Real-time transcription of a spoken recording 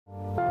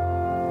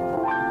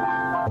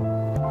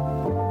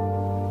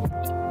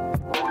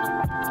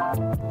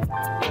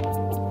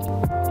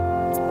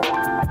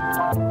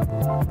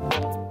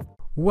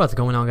What's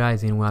going on,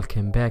 guys, and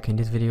welcome back. In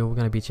this video we're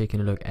going to be taking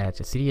a look at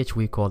a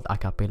CDHW called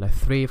Acapella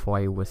 3 for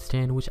iOS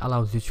 10, which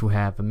allows you to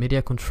have a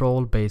media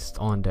control based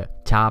on the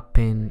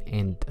tapping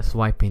and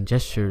swiping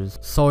gestures.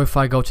 So if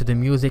I go to the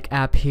music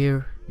app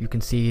here, you can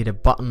see the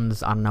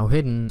buttons are now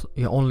hidden.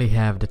 You only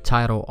have the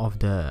title of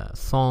the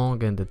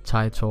song and the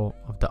title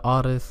of the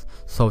artist.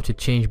 So to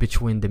change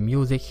between the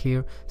music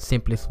here,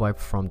 simply swipe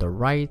from the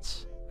right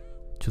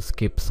to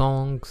skip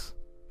songs,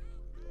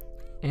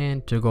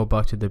 and to go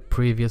back to the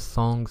previous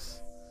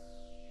songs,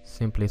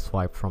 simply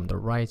swipe from the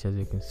right. As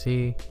you can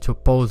see, to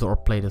pause or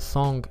play the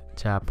song,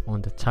 tap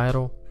on the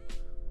title.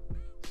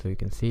 So you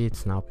can see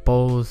it's now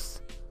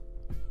pause,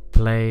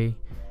 play.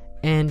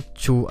 And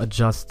to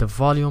adjust the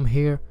volume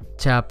here,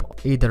 tap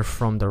either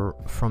from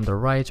the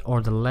right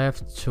or the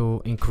left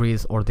to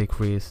increase or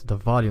decrease the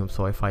volume.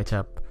 So if I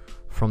tap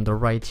from the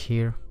right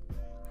here,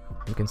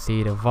 you can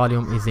see the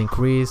volume is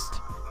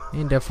increased,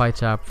 and if I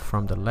tap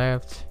from the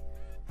left,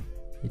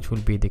 it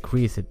will be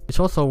decreased. It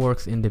also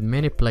works in the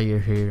mini player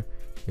here.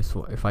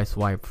 If I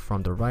swipe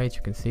from the right,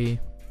 you can see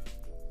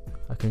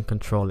I can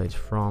control it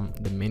from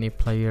the mini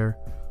player.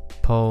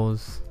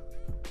 Pause,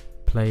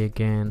 play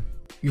again.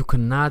 You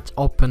cannot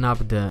open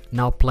up the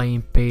now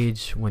playing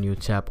page when you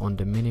tap on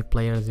the mini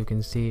player. As you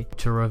can see,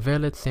 to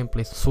reveal it,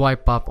 simply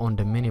swipe up on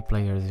the mini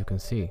player. As you can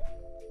see,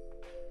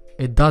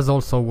 it does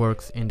also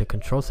works in the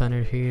control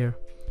center here.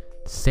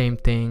 Same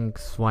thing,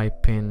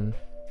 swiping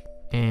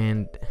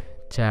and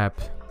tap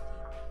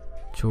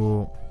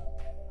to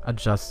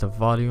adjust the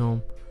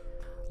volume.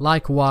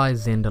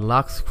 Likewise, in the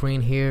lock screen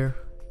here,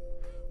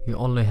 you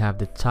only have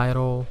the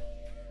title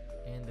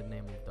and the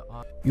name of the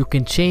artist. You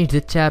can change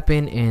the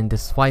tapping and the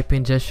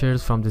swiping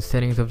gestures from the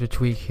settings of the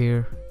tweak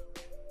here.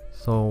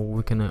 So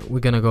we're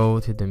gonna go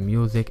to the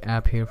music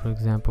app here. For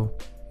example,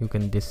 you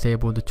can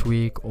disable the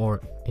tweak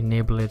or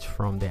enable it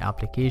from the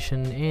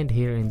application, and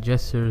here in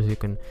gestures you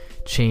can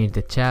change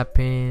the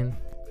tapping.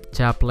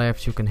 Tap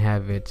left, you can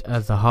have it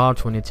as a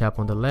heart. When you tap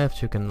on the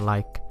left, you can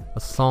like a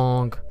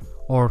song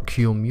or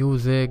cue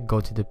music, go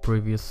to the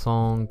previous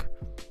song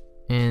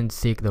and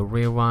seek the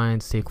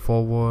rewind, seek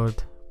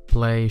forward,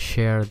 play,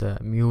 share the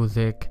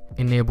music,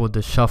 enable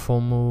the shuffle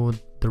mode,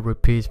 the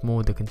repeat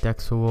mode, the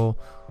contextual,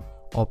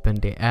 open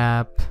the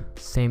app.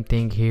 Same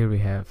thing here, we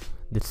have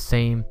the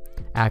same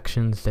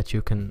actions that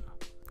you can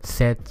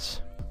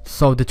set.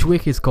 So the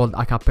tweak is called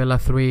Acapella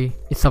 3.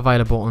 It's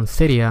available on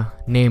Cydia,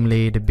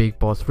 namely the Big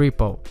Boss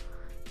repo.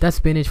 That's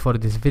been it for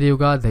this video,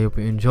 guys. I hope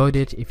you enjoyed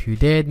it. If you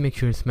did, make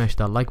sure to smash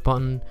that like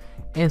button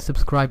and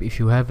subscribe if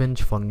you haven't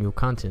for new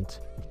content.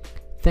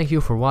 Thank you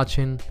for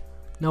watching.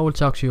 Now we'll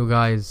talk to you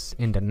guys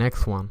in the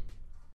next one.